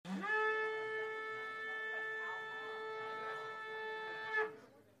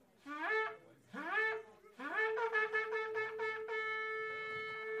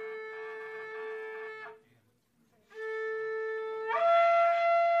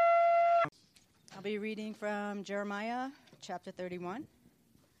I'll be reading from Jeremiah chapter 31.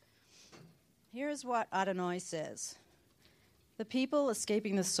 Here's what Adonai says. The people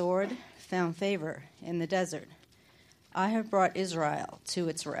escaping the sword found favor in the desert. I have brought Israel to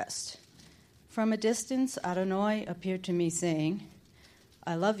its rest. From a distance, Adonai appeared to me, saying,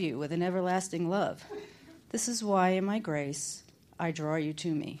 I love you with an everlasting love. This is why in my grace I draw you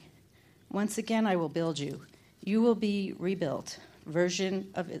to me. Once again I will build you. You will be rebuilt,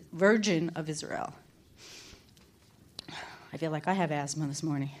 Virgin of Israel. I feel like I have asthma this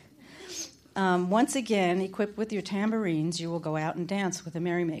morning. Once again, equipped with your tambourines, you will go out and dance with the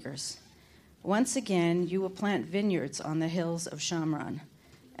merrymakers. Once again, you will plant vineyards on the hills of Shamron,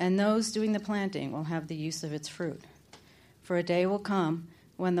 and those doing the planting will have the use of its fruit. For a day will come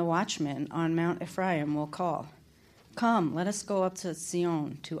when the watchmen on Mount Ephraim will call, Come, let us go up to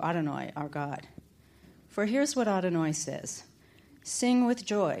Zion, to Adonai, our God. For here's what Adonai says, Sing with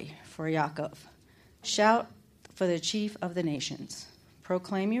joy for Yaakov. Shout for the chief of the nations.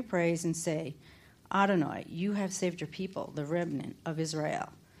 Proclaim your praise and say, Adonai, you have saved your people, the remnant of Israel.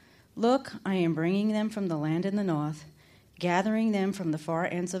 Look, I am bringing them from the land in the north, gathering them from the far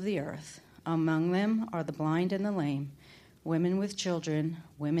ends of the earth. Among them are the blind and the lame, women with children,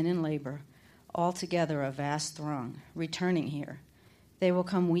 women in labor, altogether a vast throng, returning here. They will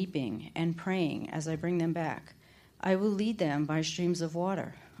come weeping and praying as I bring them back. I will lead them by streams of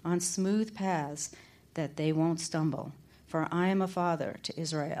water, on smooth paths that they won't stumble. For I am a father to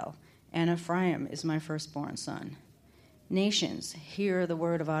Israel, and Ephraim is my firstborn son. Nations, hear the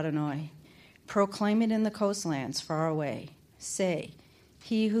word of Adonai. Proclaim it in the coastlands far away. Say,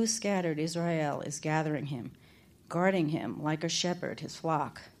 he who scattered Israel is gathering him, guarding him like a shepherd his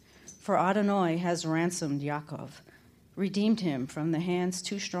flock. For Adonai has ransomed Yaakov, redeemed him from the hands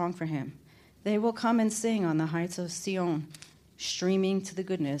too strong for him. They will come and sing on the heights of Sion, streaming to the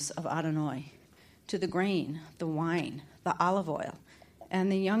goodness of Adonai, to the grain, the wine, the olive oil,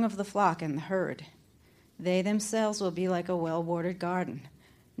 and the young of the flock and the herd. They themselves will be like a well-watered garden,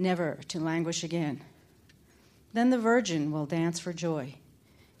 never to languish again. Then the virgin will dance for joy,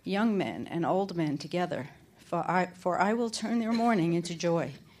 young men and old men together, for I will turn their mourning into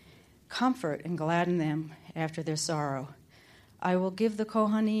joy, comfort and gladden them after their sorrow. I will give the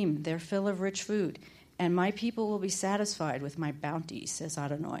Kohanim their fill of rich food, and my people will be satisfied with my bounty, says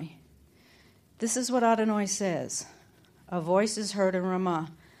Adonai. This is what Adonai says. A voice is heard in Ramah,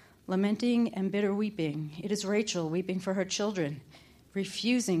 lamenting and bitter weeping. It is Rachel weeping for her children,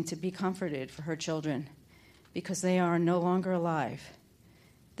 refusing to be comforted for her children, because they are no longer alive.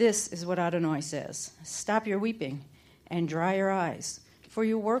 This is what Adonai says. Stop your weeping and dry your eyes, for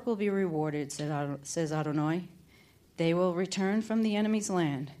your work will be rewarded, says Adonai. They will return from the enemy's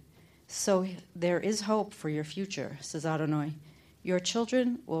land. So there is hope for your future, says Adonai. Your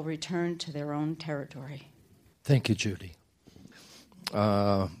children will return to their own territory. Thank you, Judy.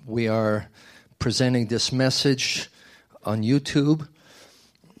 We are presenting this message on YouTube,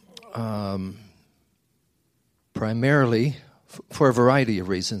 primarily for a variety of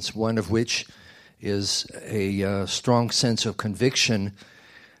reasons, one of which is a strong sense of conviction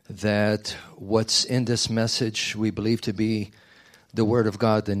that what's in this message we believe to be the Word of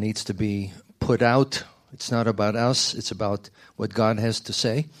God that needs to be put out. It's not about us, it's about what God has to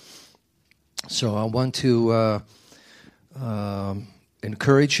say. So I want to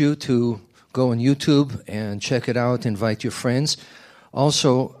encourage you to go on YouTube and check it out, invite your friends.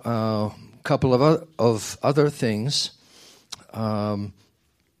 Also, a couple of other things.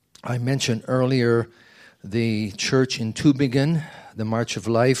 I mentioned earlier the church in Tübingen, the March of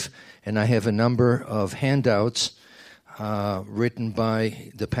Life, and I have a number of handouts written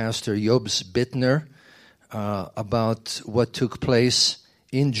by the pastor Jobs Bittner about what took place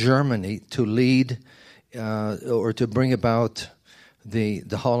in Germany to lead or to bring about the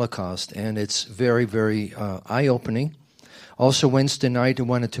Holocaust, and it's very, very eye-opening. Also, Wednesday night, I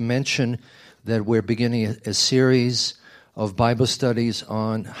wanted to mention that we're beginning a series of Bible studies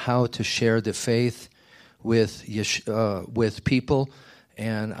on how to share the faith with people,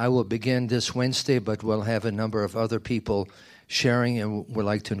 and I will begin this Wednesday, but we'll have a number of other people sharing, and we'd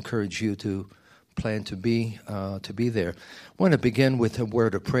like to encourage you to plan to be there. I want to begin with a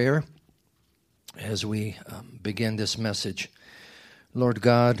word of prayer as we begin this message. Lord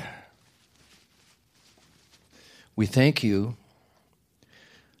God, we thank you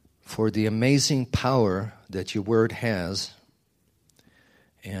for the amazing power that your word has,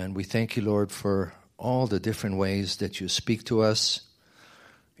 and we thank you, Lord, for all the different ways that you speak to us.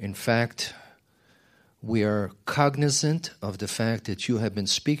 In fact, we are cognizant of the fact that you have been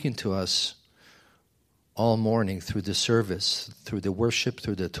speaking to us all morning through the service, through the worship,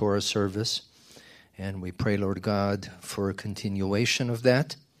 through the Torah service. And we pray, Lord God, for a continuation of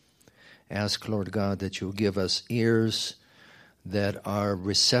that. Ask, Lord God, that you'll give us ears that are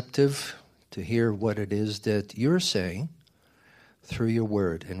receptive to hear what it is that you're saying through your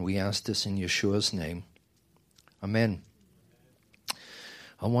word. And we ask this in Yeshua's name. Amen.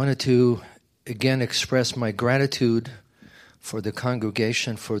 I wanted to again express my gratitude for the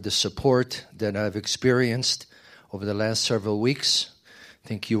congregation, for the support that I've experienced over the last several weeks. I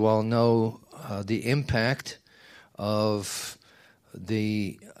think you all know the impact of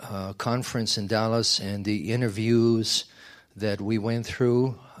the conference in Dallas and the interviews that we went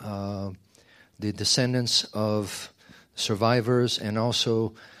through, the descendants of survivors and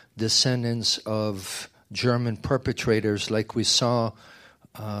also descendants of German perpetrators, like we saw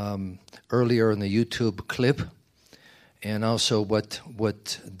earlier in the YouTube clip, and also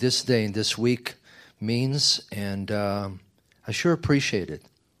what this day and this week means. And I sure appreciate it.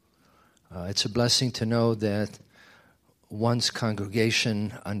 It's a blessing to know that one's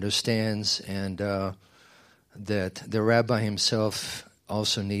congregation understands and that the rabbi himself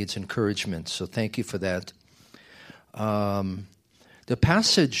also needs encouragement. So thank you for that. The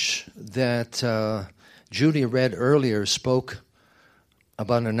passage that Judy read earlier spoke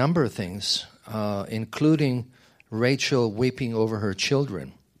about a number of things, including Rachel weeping over her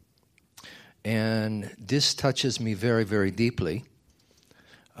children. And this touches me very, very deeply.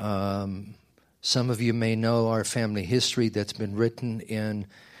 Some of you may know our family history that's been written in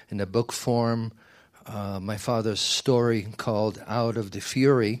a book form. My father's story called Out of the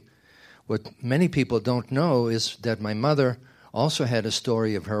Fury. What many people don't know is that my mother also had a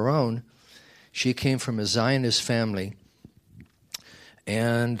story of her own. She came from a Zionist family,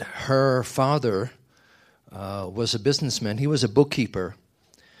 and her father was a businessman. He was a bookkeeper,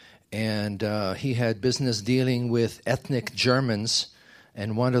 and he had business dealing with ethnic Germans,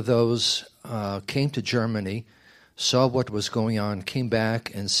 and one of those came to Germany, saw what was going on, came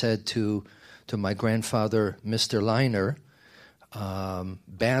back and said to my grandfather, Mr. Leiner,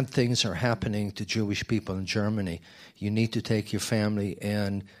 bad things are happening to Jewish people in Germany. You need to take your family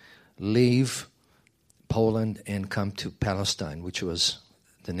and leave Poland and come to Palestine, which was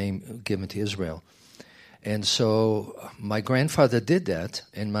the name given to Israel. And so my grandfather did that,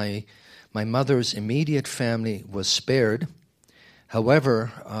 and my mother's immediate family was spared.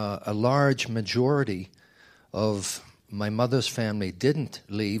 However, a large majority of my mother's family didn't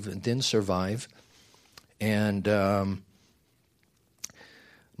leave and didn't survive. And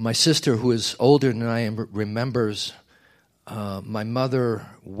my sister, who is older than I am, remembers my mother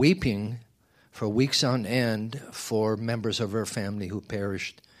weeping for weeks on end for members of her family who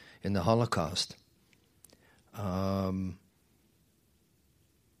perished in the Holocaust. And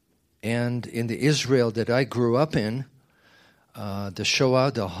in the Israel that I grew up in, the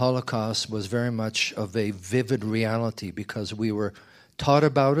Shoah, the Holocaust, was very much of a vivid reality because we were taught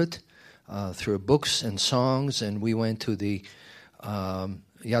about it through books and songs, and we went to the Yad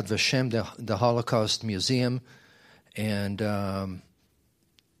Vashem, the Holocaust Museum, and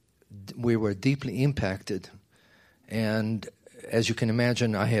we were deeply impacted. And as you can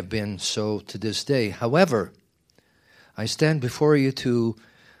imagine, I have been so to this day. However, I stand before you to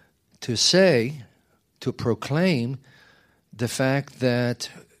proclaim the fact that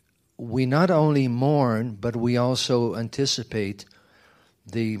we not only mourn, but we also anticipate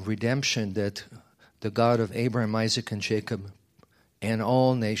the redemption that the God of Abraham, Isaac, and Jacob and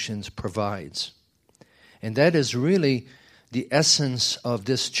all nations provides. And that is really the essence of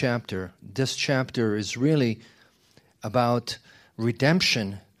this chapter. This chapter is really about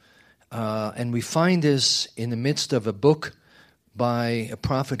redemption, and we find this in the midst of a book by a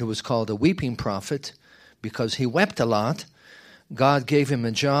prophet who was called a weeping prophet because he wept a lot. God gave him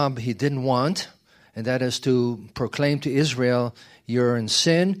a job he didn't want, and that is to proclaim to Israel, you're in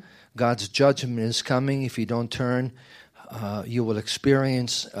sin, God's judgment is coming. If you don't turn, you will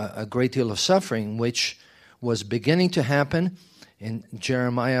experience a great deal of suffering, which was beginning to happen in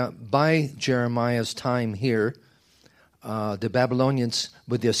Jeremiah. By Jeremiah's time here, the Babylonians,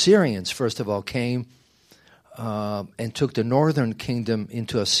 with the Assyrians, first of all, came and took the northern kingdom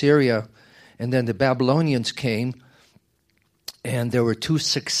into Assyria, and then the Babylonians came, and there were two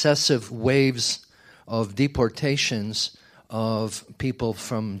successive waves of deportations of people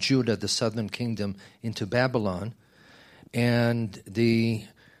from Judah, the southern kingdom, into Babylon. And the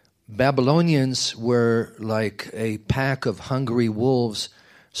Babylonians were like a pack of hungry wolves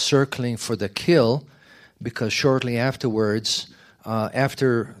circling for the kill, because shortly afterwards,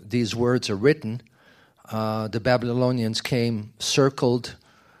 after these words are written, the Babylonians came, circled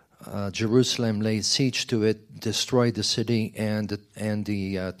Jerusalem, laid siege to it, destroyed the city and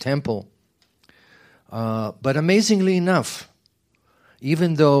the temple. But amazingly enough,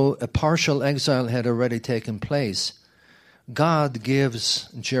 even though a partial exile had already taken place, God gives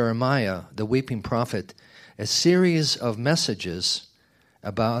Jeremiah, the weeping prophet, a series of messages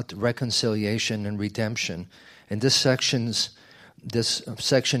about reconciliation and redemption. And this section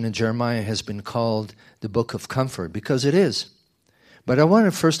in Jeremiah has been called the Book of Comfort, because it is. But I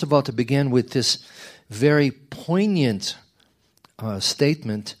wanted, first of all, to begin with this very poignant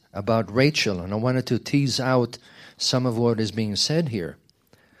statement about Rachel, and I wanted to tease out some of what is being said here.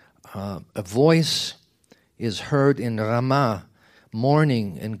 A voice is heard in Ramah,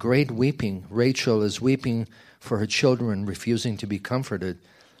 mourning and great weeping. Rachel is weeping for her children, refusing to be comforted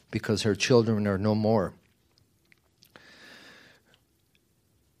because her children are no more.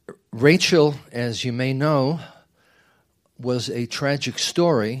 Rachel, as you may know, was a tragic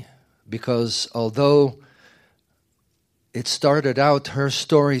story because although her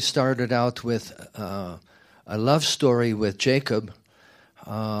story started out with a love story with Jacob,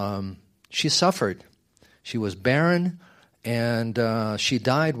 she suffered. She was barren, and she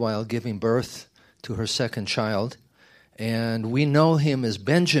died while giving birth to her second child. And we know him as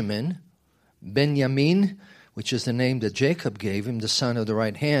Benjamin, which is the name that Jacob gave him, the son of the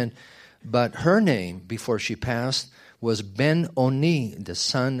right hand. But her name, before she passed, was Ben-Oni, the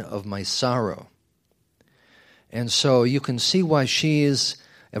son of my sorrow. And so you can see why she is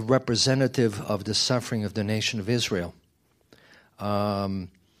a representative of the suffering of the nation of Israel. Again,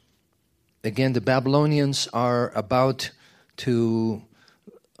 the Babylonians are about to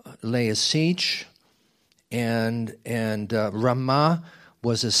lay a siege, and Ramah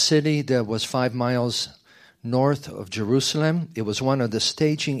was a city that was 5 miles north of Jerusalem. It was one of the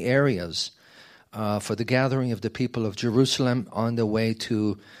staging areas for the gathering of the people of Jerusalem on the way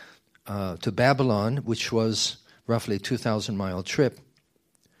to Babylon, which was roughly a 2,000-mile trip.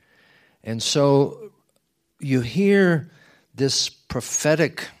 And so you hear this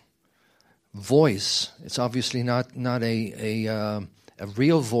prophetic voice. It's obviously not a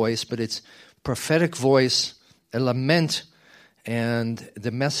real voice, but it's prophetic voice, a lament, and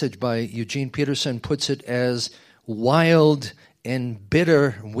the message by Eugene Peterson puts it as wild and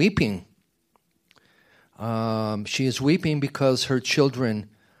bitter weeping. She is weeping because her children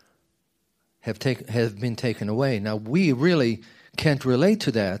have been taken away. Now, we really can't relate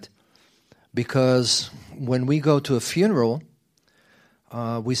to that because when we go to a funeral,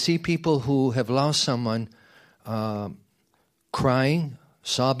 we see people who have lost someone crying,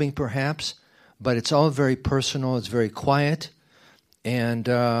 sobbing perhaps, but it's all very personal, it's very quiet, and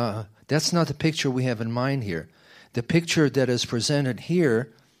that's not the picture we have in mind here. The picture that is presented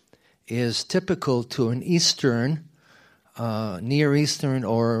here is typical to an Eastern, Near Eastern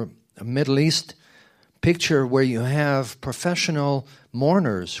or Middle East picture where you have professional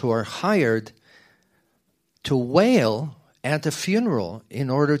mourners who are hired to wail at the funeral in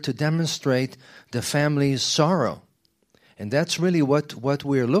order to demonstrate the family's sorrow. And that's really what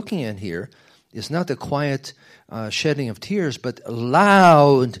we're looking at here. It's not the quiet shedding of tears, but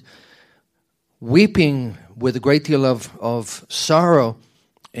loud weeping with a great deal of sorrow.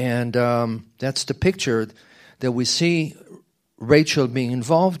 And that's the picture that we see Rachel being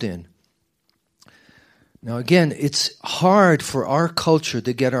involved in. Now again, it's hard for our culture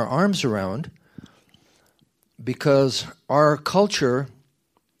to get our arms around because our culture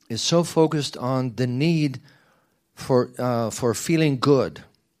is so focused on the need for feeling good.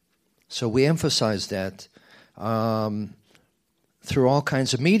 So we emphasize that through all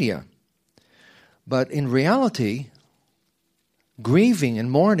kinds of media. But in reality, grieving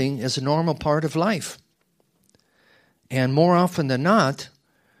and mourning is a normal part of life. And more often than not,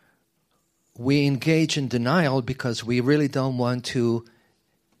 we engage in denial because we really don't want to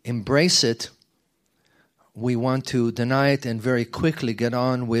embrace it. We want to deny it and very quickly get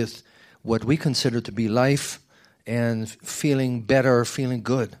on with what we consider to be life and feeling better, feeling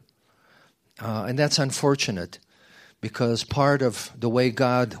good. And that's unfortunate because part of the way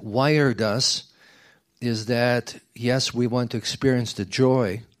God wired us is that, yes, we want to experience the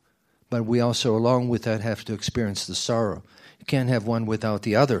joy, but we also, along with that, have to experience the sorrow. You can't have one without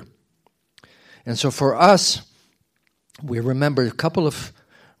the other. And so for us, we remember a couple of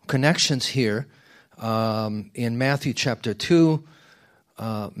connections here. In Matthew chapter 2,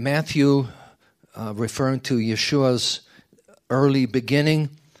 Matthew, referring to Yeshua's early beginning,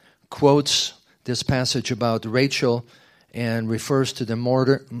 quotes this passage about Rachel and refers to the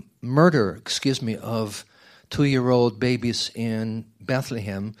murder of 2-year-old babies in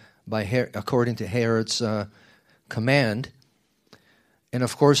Bethlehem according to Herod's command. And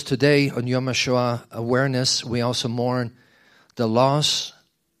of course, today on Yom HaShoah awareness, we also mourn the loss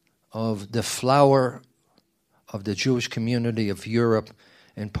of the flower of the Jewish community of Europe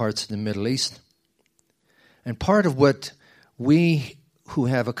and parts of the Middle East. And part of what we who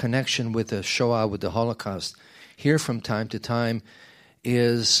have a connection with the Shoah, with the Holocaust, hear from time to time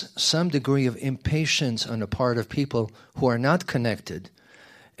is some degree of impatience on the part of people who are not connected.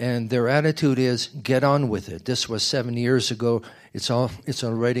 And their attitude is, get on with it. This was 7 years ago. It's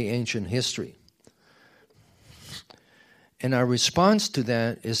already ancient history. And our response to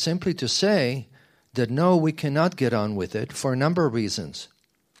that is simply to say that no, we cannot get on with it for a number of reasons.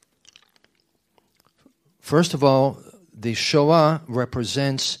 First of all, the Shoah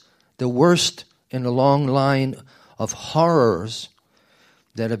represents the worst in a long line of horrors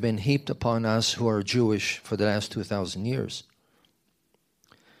that have been heaped upon us who are Jewish for the last 2,000 years.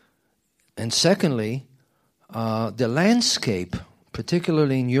 And secondly, the landscape,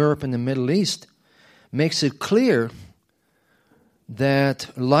 particularly in Europe and the Middle East, makes it clear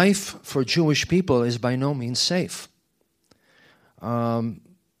that life for Jewish people is by no means safe.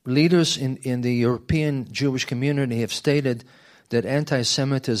 Leaders in the European Jewish community have stated that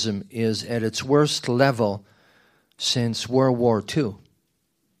anti-Semitism is at its worst level since World War II.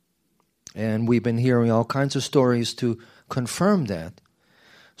 And we've been hearing all kinds of stories to confirm that.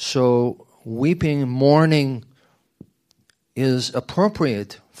 So weeping, mourning is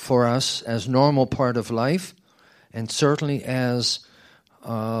appropriate for us as normal part of life, and certainly as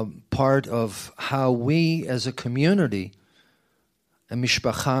part of how we as a community, a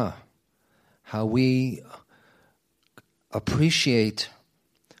mishpacha, how we appreciate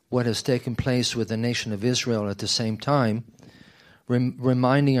what has taken place with the nation of Israel at the same time,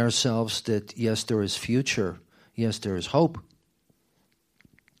 reminding ourselves that yes, there is future, yes, there is hope.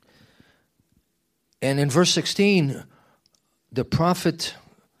 And in verse 16, the prophet,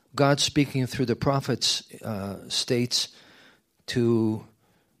 God speaking through the prophets, states to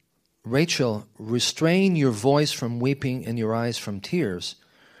Rachel, restrain your voice from weeping and your eyes from tears,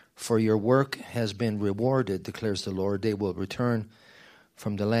 for your work has been rewarded, declares the Lord. They will return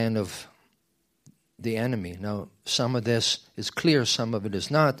from the land of the enemy. Now, some of this is clear, some of it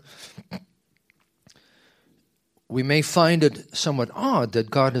is not. We may find it somewhat odd that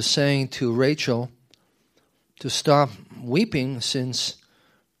God is saying to Rachel to stop weeping, since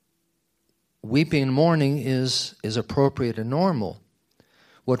weeping and mourning is appropriate and normal.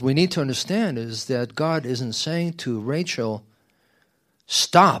 What we need to understand is that God isn't saying to Rachel,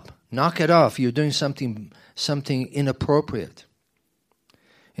 stop, knock it off, you're doing something inappropriate.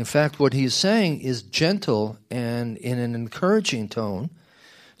 In fact, what he's saying is gentle and in an encouraging tone,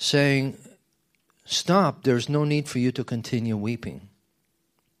 saying, stop, there's no need for you to continue weeping.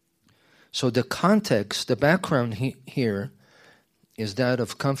 So the context, the background here is that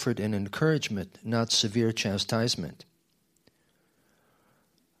of comfort and encouragement, not severe chastisement.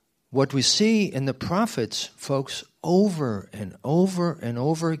 What we see in the prophets, folks, over and over and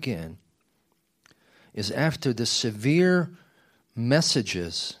over again, is after the severe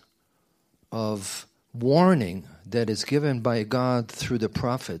messages of warning that is given by God through the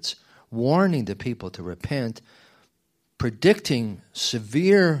prophets, warning the people to repent, predicting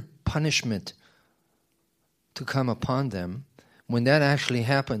severe punishment to come upon them. When that actually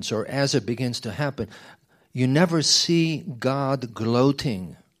happens, or as it begins to happen, you never see God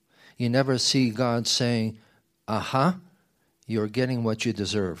gloating. You never see God saying, aha, you're getting what you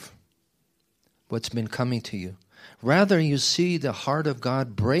deserve, what's been coming to you. Rather, you see the heart of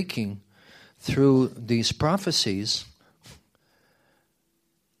God breaking through these prophecies,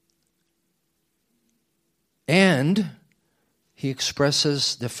 and he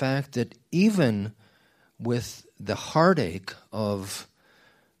expresses the fact that even with the heartache of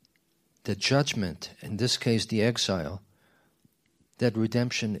the judgment, in this case the exile, that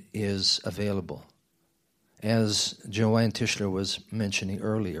redemption is available. As Joanne Tischler was mentioning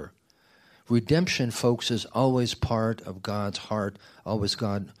earlier, redemption, folks, is always part of God's heart, always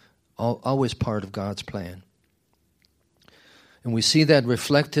part of God's plan. And we see that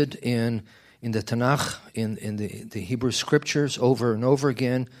reflected in the Tanakh, in the Hebrew Scriptures over and over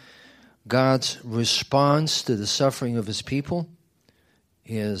again. God's response to the suffering of his people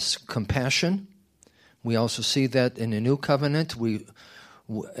is compassion. We also see that in the New Covenant.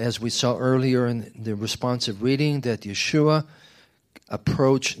 As we saw earlier in the responsive reading, that Yeshua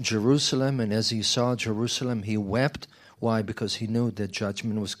approached Jerusalem, and as he saw Jerusalem, he wept. Why? Because he knew that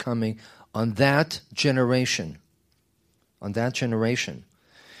judgment was coming on that generation. On that generation.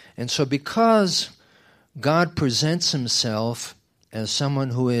 And so because God presents himself as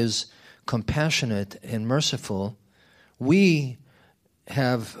someone who is compassionate and merciful, we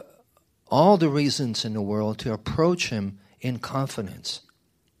have all the reasons in the world to approach him in confidence.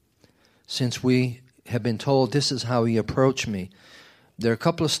 since we have been told this is how he approached me. There are a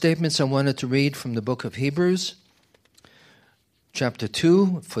couple of statements I wanted to read from the book of Hebrews. Chapter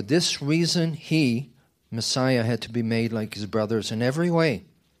 2, for this reason he, Messiah, had to be made like his brothers in every way,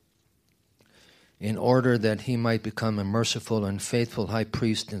 in order that he might become a merciful and faithful high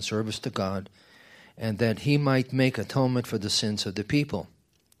priest in service to God, and that he might make atonement for the sins of the people.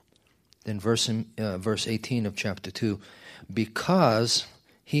 Then verse 18 of chapter 2, because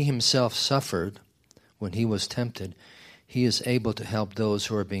he himself suffered when he was tempted, he is able to help those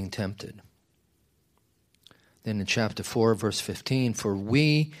who are being tempted. Then in chapter 4, verse 15, for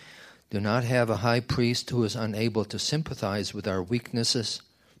we do not have a high priest who is unable to sympathize with our weaknesses,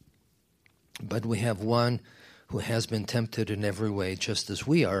 but we have one who has been tempted in every way, just as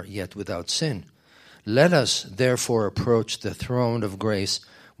we are, yet without sin. Let us therefore approach the throne of grace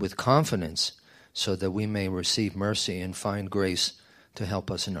with confidence, so that we may receive mercy and find grace to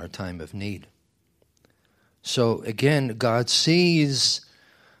help us in our time of need. So again, God sees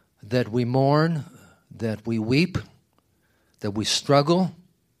that we mourn, that we weep, that we struggle.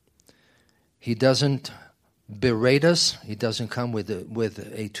 He doesn't berate us. He doesn't come with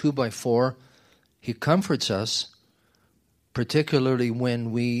a 2x4. He comforts us, particularly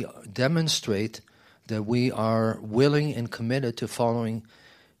when we demonstrate that we are willing and committed to following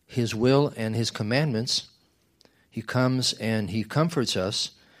his will and his commandments. He comes and he comforts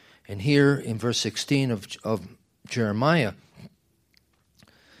us. And here in verse 16 of Jeremiah,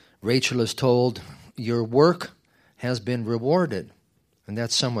 Rachel is told, your work has been rewarded. And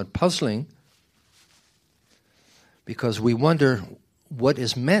that's somewhat puzzling, because we wonder what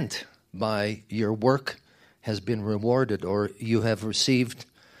is meant by your work has been rewarded, or you have received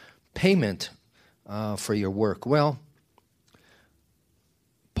payment for your work. Well,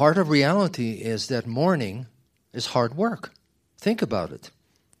 part of reality is that mourning is hard work. Think about it.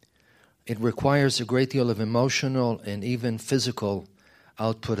 It requires a great deal of emotional and even physical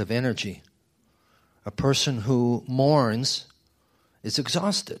output of energy. A person who mourns is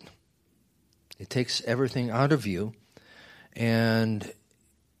exhausted. It takes everything out of you. And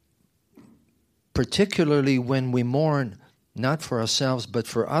particularly when we mourn, not for ourselves but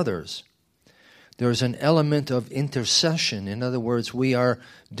for others, there's an element of intercession. In other words, we are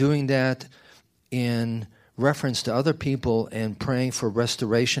doing that in reference to other people and praying for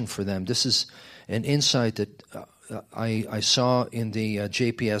restoration for them. This is an insight that I saw in the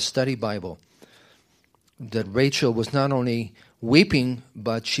JPS Study Bible, that Rachel was not only weeping,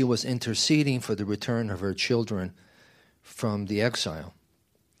 but she was interceding for the return of her children from the exile.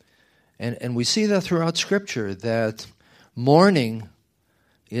 And we see that throughout Scripture, that mourning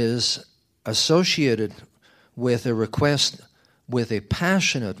is associated with a request, with a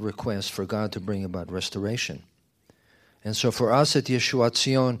passionate request for God to bring about restoration. And so for us at Yeshuat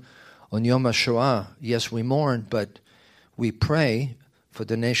Zion on Yom HaShoah, yes, we mourn, but we pray for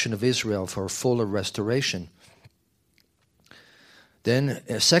the nation of Israel for fuller restoration. Then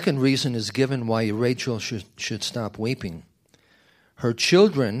a second reason is given why Rachel should stop weeping. Her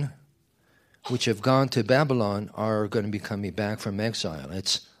children, which have gone to Babylon, are going to be coming back from exile.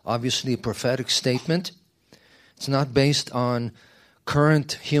 It's obviously a prophetic statement. It's not based on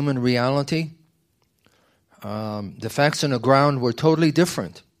current human reality. The facts on the ground were totally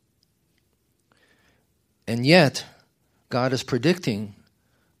different. And yet, God is predicting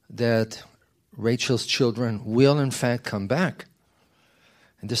that Rachel's children will in fact come back.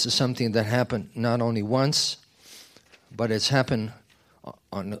 And this is something that happened not only once, but it's happened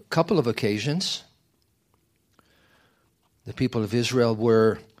on a couple of occasions. The people of Israel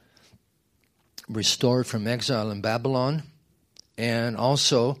were restored from exile in Babylon, and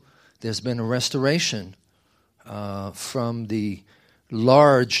also there's been a restoration from the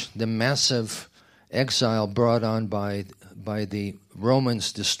massive exile brought on by the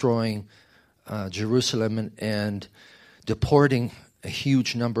Romans destroying Jerusalem and deporting a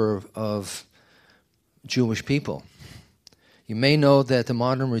huge number of Jewish people. You may know that the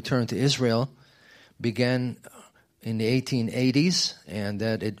modern return to Israel began in the 1880s, and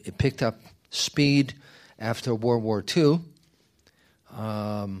that it picked up speed after World War II.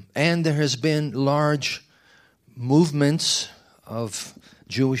 And there has been large movements of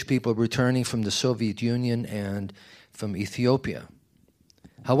Jewish people returning from the Soviet Union and from Ethiopia.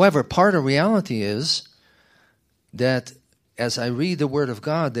 However, part of reality is that as I read the Word of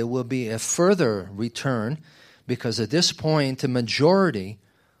God, there will be a further return, because at this point, the majority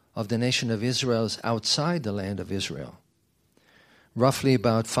of the nation of Israel is outside the land of Israel. Roughly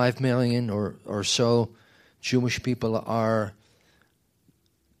about 5 million or so Jewish people are,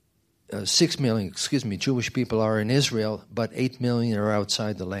 6 million, Jewish people are in Israel, but 8 million are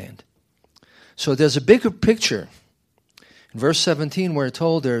outside the land. So there's a bigger picture. In verse 17, we're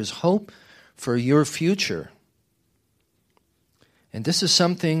told there's hope for your future. And this is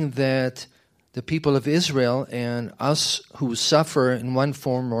something that the people of Israel and us who suffer in one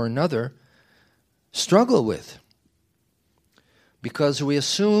form or another struggle with. Because we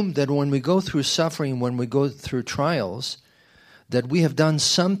assume that when we go through suffering, when we go through trials, that we have done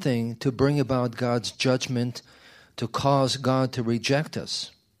something to bring about God's judgment, to cause God to reject us.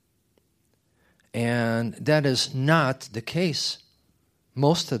 And that is not the case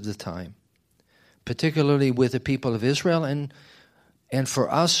most of the time, particularly with the people of Israel and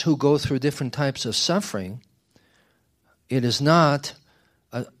for us who go through different types of suffering. It is not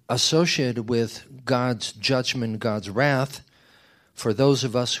associated with God's judgment, God's wrath, for those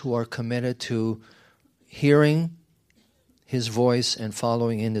of us who are committed to hearing His voice and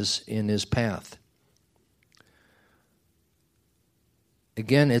following in His path.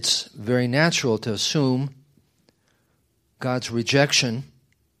 Again, it's very natural to assume God's rejection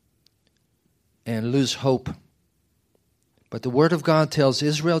and lose hope. But the Word of God tells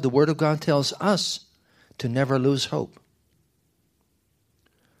Israel, the Word of God tells us to never lose hope.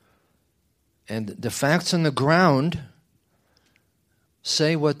 And the facts on the ground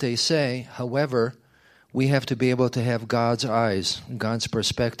say what they say. However, we have to be able to have God's eyes, God's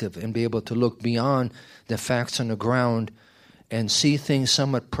perspective, and be able to look beyond the facts on the ground and see things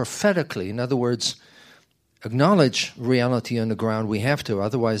somewhat prophetically. In other words, acknowledge reality on the ground. We have to,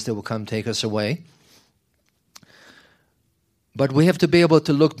 otherwise they will come take us away. But we have to be able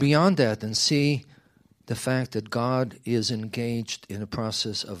to look beyond that and see the fact that God is engaged in a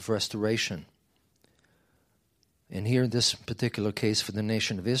process of restoration. And here in this particular case for the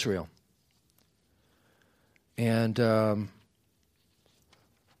nation of Israel. And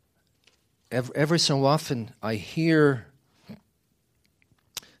every so often I hear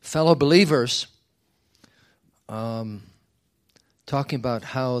fellow believers talking about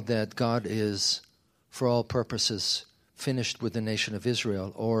how that God is, for all purposes, finished with the nation of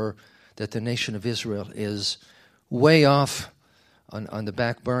Israel, or that the nation of Israel is way off on the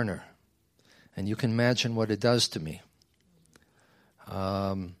back burner. And you can imagine what it does to me.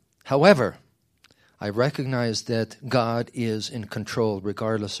 However, I recognize that God is in control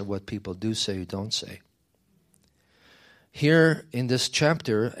regardless of what people do say or don't say. Here in this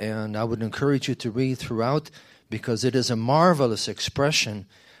chapter, and I would encourage you to read throughout, because it is a marvelous expression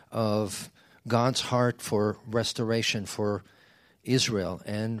of God's heart for restoration for Israel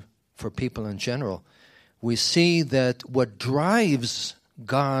and for people in general. We see that what drives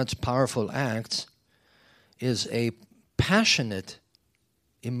God's powerful acts is a passionate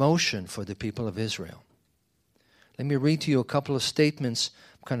emotion for the people of Israel. Let me read to you a couple of statements.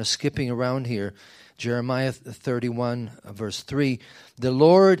 I'm kind of skipping around here. Jeremiah 31, verse 3. The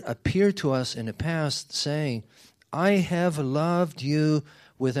Lord appeared to us in the past, saying, I have loved you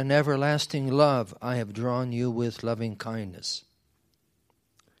with an everlasting love. I have drawn you with loving kindness.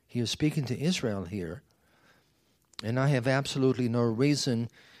 He is speaking to Israel here. And I have absolutely no reason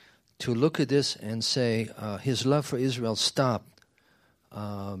to look at this and say his love for Israel stopped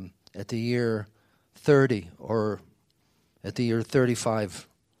at the year 30 or at the year 35.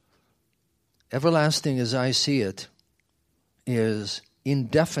 Everlasting, as I see it, is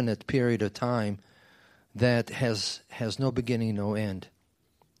indefinite period of time that has no beginning, no end.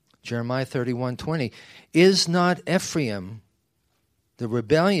 Jeremiah 31:20. Is not Ephraim, the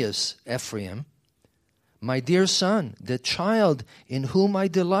rebellious Ephraim, my dear son, the child in whom I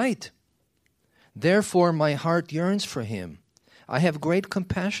delight? Therefore my heart yearns for him. I have great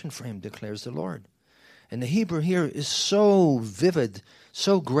compassion for him, declares the Lord. And the Hebrew here is so vivid,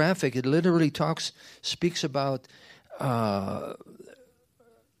 so graphic. It literally speaks about a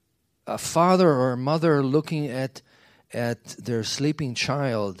father or a mother looking at their sleeping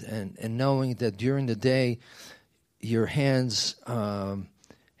child and knowing that during the day your hands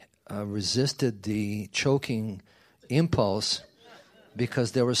resisted the choking impulse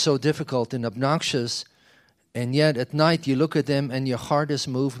because they were so difficult and obnoxious, and yet at night you look at them and your heart is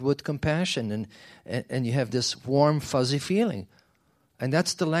moved with compassion and you have this warm, fuzzy feeling. And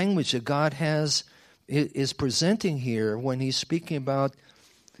that's the language that God is presenting here when he's speaking about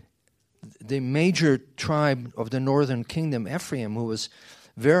the major tribe of the northern kingdom, Ephraim, who was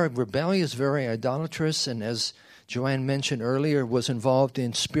very rebellious, very idolatrous, and as Joanne mentioned earlier, was involved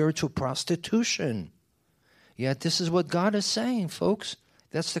in spiritual prostitution. Yet this is what God is saying, folks.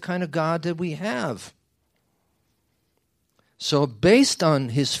 That's the kind of God that we have. So based on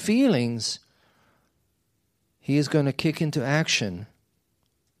his feelings, he is going to kick into action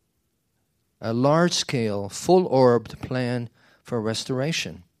a large-scale, full-orbed plan for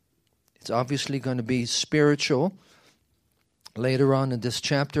restoration. It's obviously going to be spiritual. Later on in this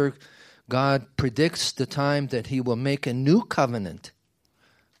chapter, God predicts the time that he will make a new covenant.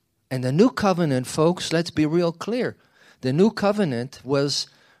 And the new covenant, folks, let's be real clear. The new covenant was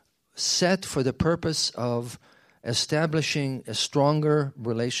set for the purpose of establishing a stronger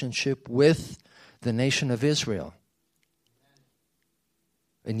relationship with the nation of Israel.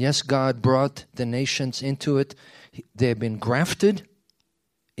 And yes, God brought the nations into it. They've been grafted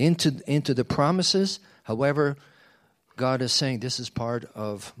into the promises. However, God is saying this is part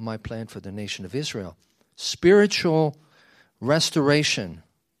of my plan for the nation of Israel. Spiritual restoration,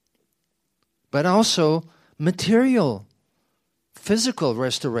 but also material, physical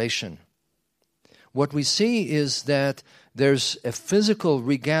restoration. What we see is that there's a physical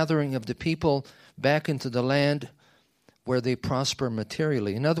regathering of the people back into the land where they prosper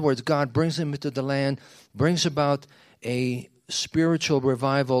materially. In other words, God brings them into the land, brings about a spiritual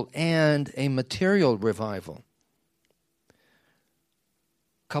revival and a material revival.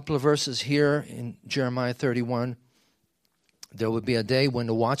 A couple of verses here in Jeremiah 31. There will be a day when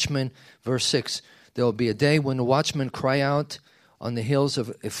the watchmen, verse 6, there will be a day when the watchmen cry out on the hills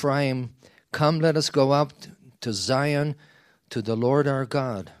of Ephraim, "Come, let us go up to Zion, to the Lord our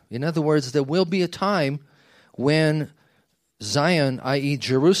God." In other words, there will be a time when Zion, i.e.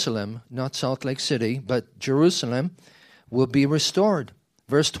 Jerusalem, not Salt Lake City, but Jerusalem, will be restored.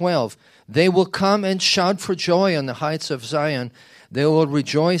 Verse 12, "They will come and shout for joy on the heights of Zion. They will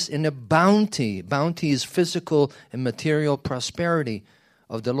rejoice in the bounty." Bounty is physical and material prosperity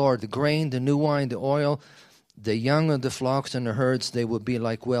of the Lord. The grain, the new wine, the oil, the young of the flocks and the herds, they will be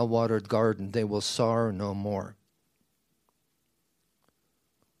like well-watered garden. They will sorrow no more.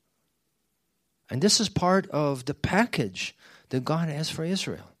 And this is part of the package that God has for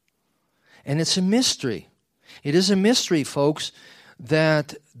Israel. And it's a mystery. It is a mystery, folks,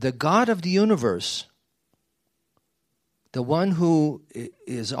 that the God of the universe, the one who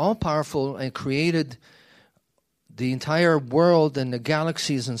is all-powerful and created the entire world and the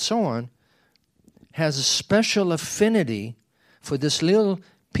galaxies and so on, has a special affinity for this little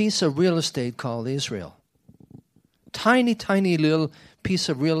piece of real estate called Israel. Tiny, tiny little piece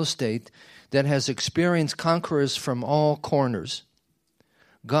of real estate that has experienced conquerors from all corners.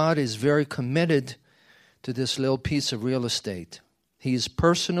 God is very committed to this little piece of real estate. He is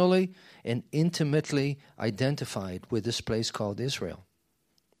personally and intimately identified with this place called Israel.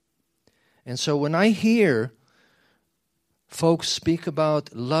 And so when I hear folks speak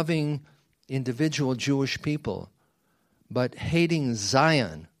about loving individual Jewish people, but hating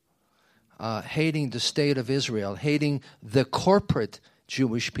Zion, hating the state of Israel, hating the corporate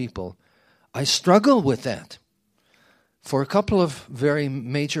Jewish people, I struggle with that for a couple of very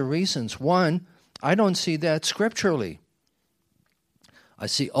major reasons. One, I don't see that scripturally. I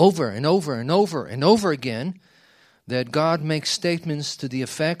see over and over and over and over again that God makes statements to the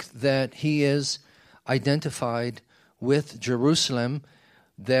effect that he is identified with Jerusalem,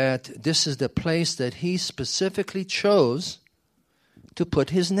 that this is the place that he specifically chose to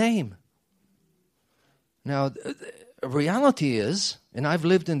put his name. Now, the reality is, and I've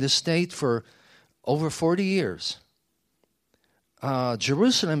lived in this state for over 40 years,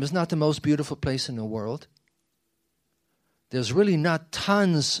 Jerusalem is not the most beautiful place in the world. There's really not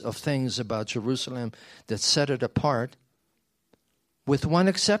tons of things about Jerusalem that set it apart, with one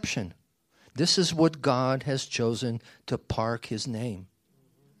exception. This is what God has chosen to park his name.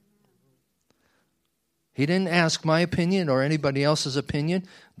 He didn't ask my opinion or anybody else's opinion.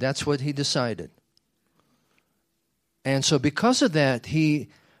 That's what he decided. And so because of that, he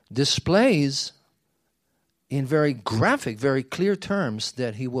displays in very graphic, very clear terms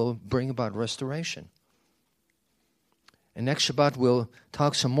that he will bring about restoration. And next Shabbat we'll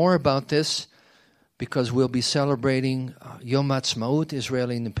talk some more about this, because we'll be celebrating Yom Ha'atzmaut,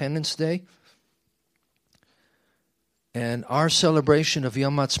 Israeli Independence Day. And our celebration of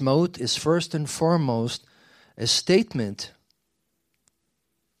Yom Ha'atzmaut is first and foremost a statement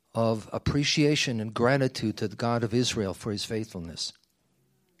of appreciation and gratitude to the God of Israel for his faithfulness.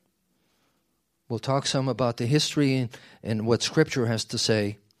 We'll talk some about the history and what Scripture has to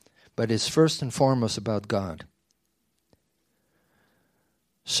say, but it's first and foremost about God.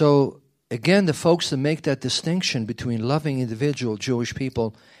 So, again, the folks that make that distinction between loving individual Jewish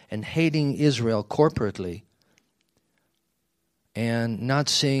people and hating Israel corporately, and not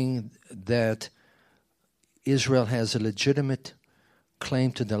seeing that Israel has a legitimate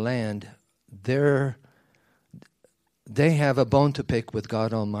claim to the land, they have a bone to pick with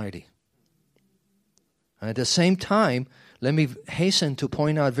God Almighty. At the same time, let me hasten to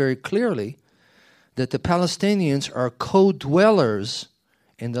point out very clearly that the Palestinians are co-dwellers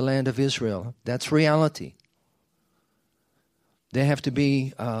in the land of Israel. That's reality. They have to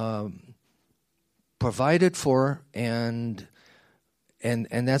be provided for, and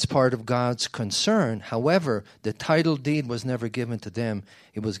that's part of God's concern. However, the title deed was never given to them.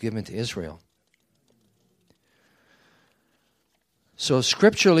 It was given to Israel. So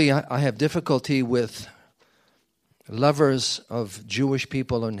scripturally, I have difficulty with lovers of Jewish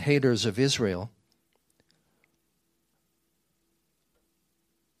people and haters of Israel.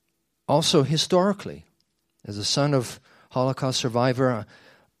 Also historically, as a son of Holocaust survivor,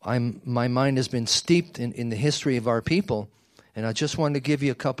 my mind has been steeped in the history of our people, and I just want to give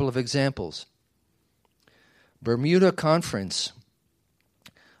you a couple of examples. Bermuda Conference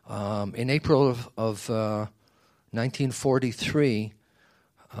in April of 1943,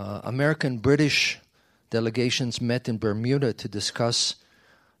 American-British delegations met in Bermuda to discuss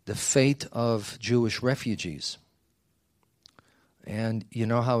the fate of Jewish refugees. And you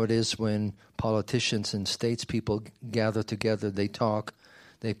know how it is when politicians and statespeople gather together, they talk,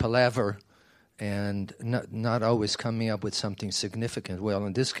 they palaver, and not always coming up with something significant. Well,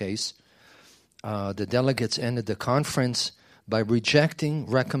 in this case, the delegates ended the conference by rejecting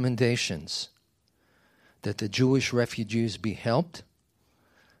recommendations that the Jewish refugees be helped,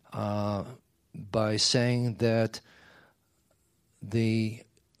 by saying that the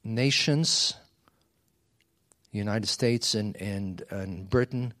nations, United States and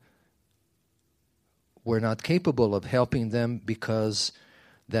Britain, were not capable of helping them because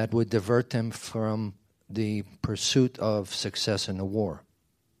that would divert them from the pursuit of success in the war.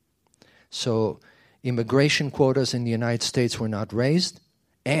 So immigration quotas in the United States were not raised,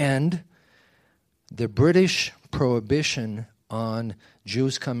 and the British prohibition on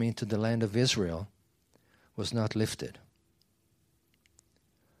Jews coming to the land of Israel was not lifted.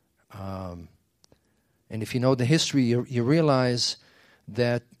 And if you know the history, you realize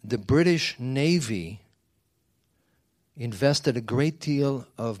that the British Navy invested a great deal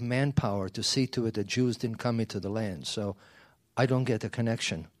of manpower to see to it that Jews didn't come into the land. So I don't get the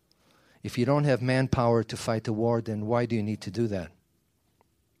connection. If you don't have manpower to fight the war, then why do you need to do that?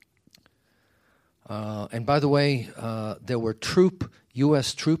 And by the way, there were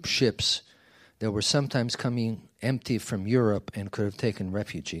U.S. troop ships that were sometimes coming empty from Europe and could have taken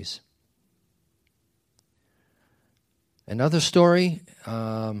refugees. Another story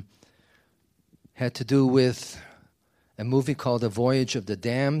had to do with a movie called The Voyage of the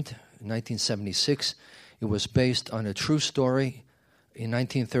Damned in 1976. It was based on a true story. In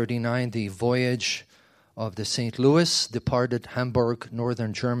 1939, the voyage of the St. Louis departed Hamburg,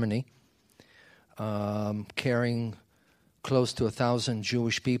 northern Germany, carrying close to 1,000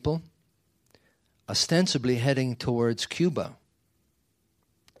 Jewish people, ostensibly heading towards Cuba.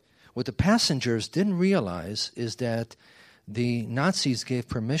 What the passengers didn't realize is that the Nazis gave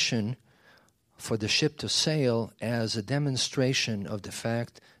permission for the ship to sail as a demonstration of the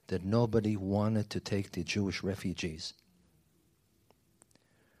fact that nobody wanted to take the Jewish refugees.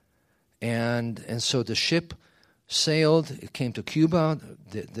 And so the ship sailed, it came to Cuba,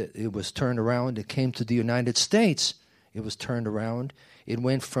 it was turned around, it came to the United States, it was turned around. It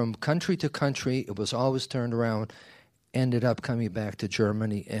went from country to country, it was always turned around, ended up coming back to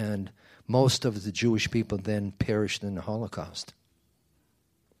Germany, and most of the Jewish people then perished in the Holocaust.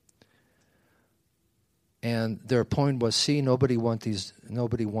 And their point was, see, nobody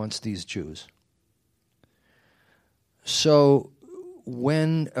wants these Jews. So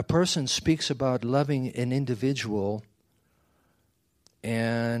when a person speaks about loving an individual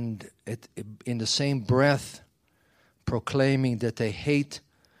and in the same breath proclaiming that they hate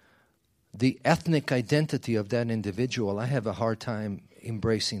the ethnic identity of that individual, I have a hard time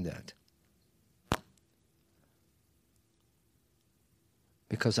embracing that.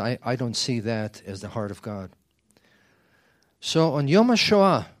 Because I don't see that as the heart of God. So on Yom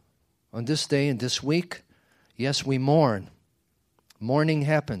HaShoah, on this day and this week, yes, we mourn. Mourning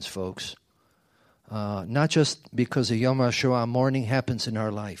happens, folks. Not just because of Yom HaShoah, mourning happens in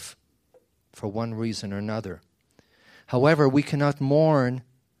our life for one reason or another. However, we cannot mourn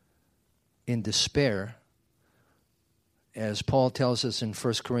in despair, as Paul tells us in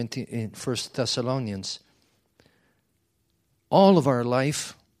 1 Thessalonians. All of our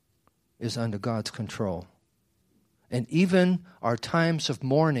life is under God's control. And even our times of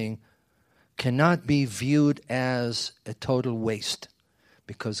mourning cannot be viewed as a total waste,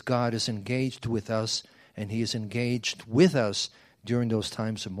 because God is engaged with us, and He is engaged with us during those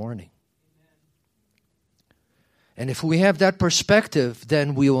times of mourning. And if we have that perspective,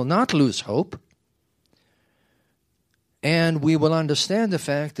 then we will not lose hope, and we will understand the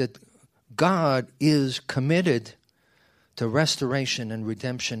fact that God is committed to restoration and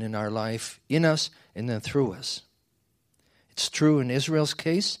redemption in our life, in us and then through us. It's true in Israel's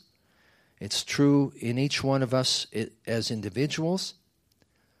case. It's true in each one of us as individuals.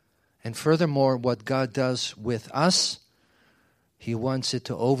 And furthermore, what God does with us, He wants it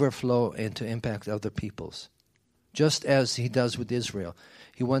to overflow and to impact other peoples. Just as He does with Israel.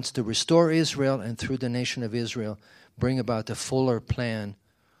 He wants to restore Israel and through the nation of Israel bring about the fuller plan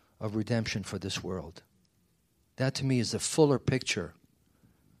of redemption for this world. That to me is the fuller picture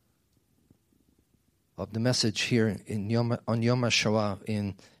of the message here on Yom HaShoah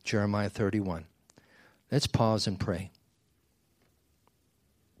in Jeremiah 31. Let's pause and pray.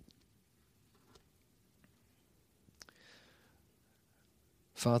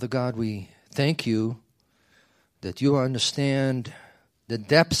 Father God, we thank You that You understand the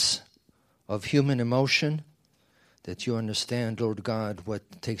depths of human emotion, that You understand, Lord God,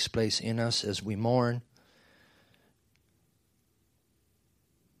 what takes place in us as we mourn.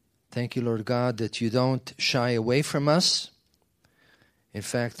 Thank You, Lord God, that You don't shy away from us. In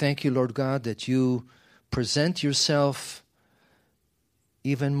fact, thank You, Lord God, that You present Yourself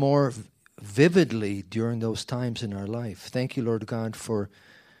even more vividly during those times in our life. Thank You, Lord God, for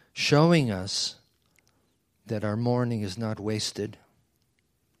showing us that our mourning is not wasted.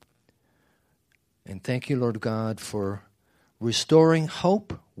 And thank You, Lord God, for restoring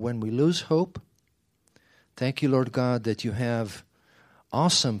hope when we lose hope. Thank You, Lord God, that You have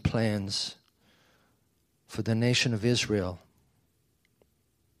awesome plans for the nation of Israel.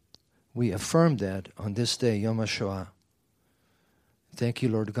 We affirm that on this day, Yom HaShoah. Thank You,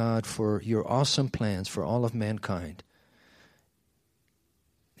 Lord God, for Your awesome plans for all of mankind,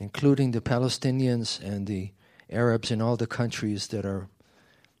 including the Palestinians and the Arabs in all the countries that are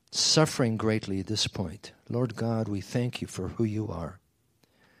suffering greatly at this point. Lord God, we thank You for who You are,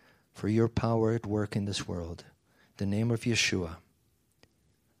 for Your power at work in this world. In the name of Yeshua.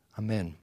 Amen.